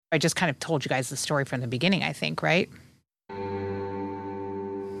I just kind of told you guys the story from the beginning, I think, right?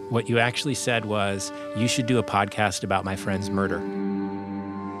 What you actually said was, you should do a podcast about my friend's murder.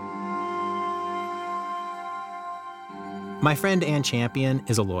 My friend Ann Champion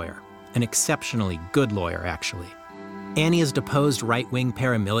is a lawyer, an exceptionally good lawyer, actually. Annie has deposed right-wing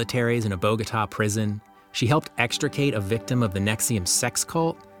paramilitaries in a Bogota prison. She helped extricate a victim of the NXIVM sex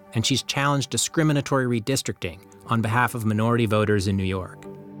cult, and she's challenged discriminatory redistricting on behalf of minority voters in New York.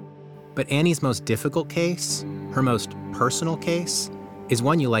 But Annie's most difficult case, her most personal case, is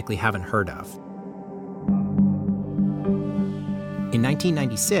one you likely haven't heard of. In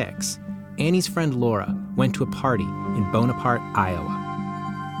 1996, Annie's friend Laura went to a party in Bonaparte,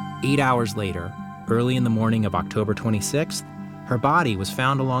 Iowa. 8 hours later, early in the morning of October 26th, her body was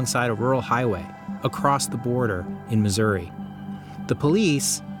found alongside a rural highway across the border in Missouri. The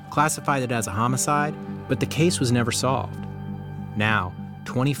police classified it as a homicide, but the case was never solved. Now,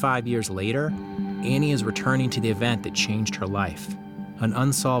 25 years later, Annie is returning to the event that changed her life, an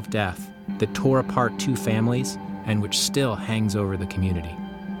unsolved death that tore apart two families and which still hangs over the community.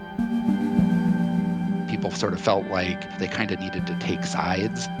 People sort of felt like they kind of needed to take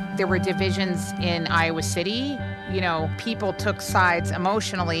sides. There were divisions in Iowa City. You know, people took sides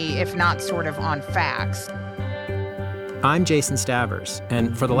emotionally, if not sort of on facts. I'm Jason Stavers,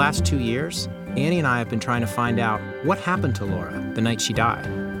 and for the last 2 years, Annie and I have been trying to find out what happened to Laura the night she died.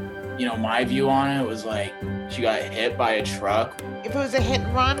 You know, my view on it was like, she got hit by a truck. If it was a hit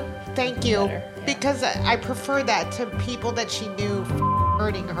and run, thank you. Better, yeah. Because I prefer that to people that she knew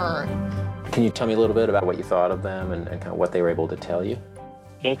hurting her. Can you tell me a little bit about what you thought of them and kind of what they were able to tell you?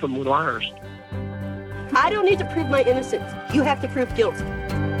 Both of them were liars. I don't need to prove my innocence. You have to prove guilt.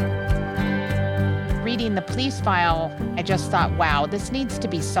 Reading the police file, I just thought, wow, this needs to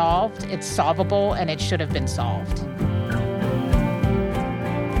be solved. It's solvable, and it should have been solved.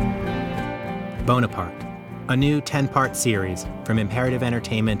 Bonaparte, a new 10-part series from Imperative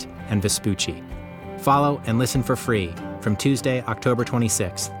Entertainment and Vespucci. Follow and listen for free from Tuesday, October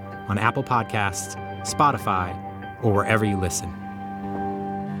 26th on Apple Podcasts, Spotify, or wherever you listen.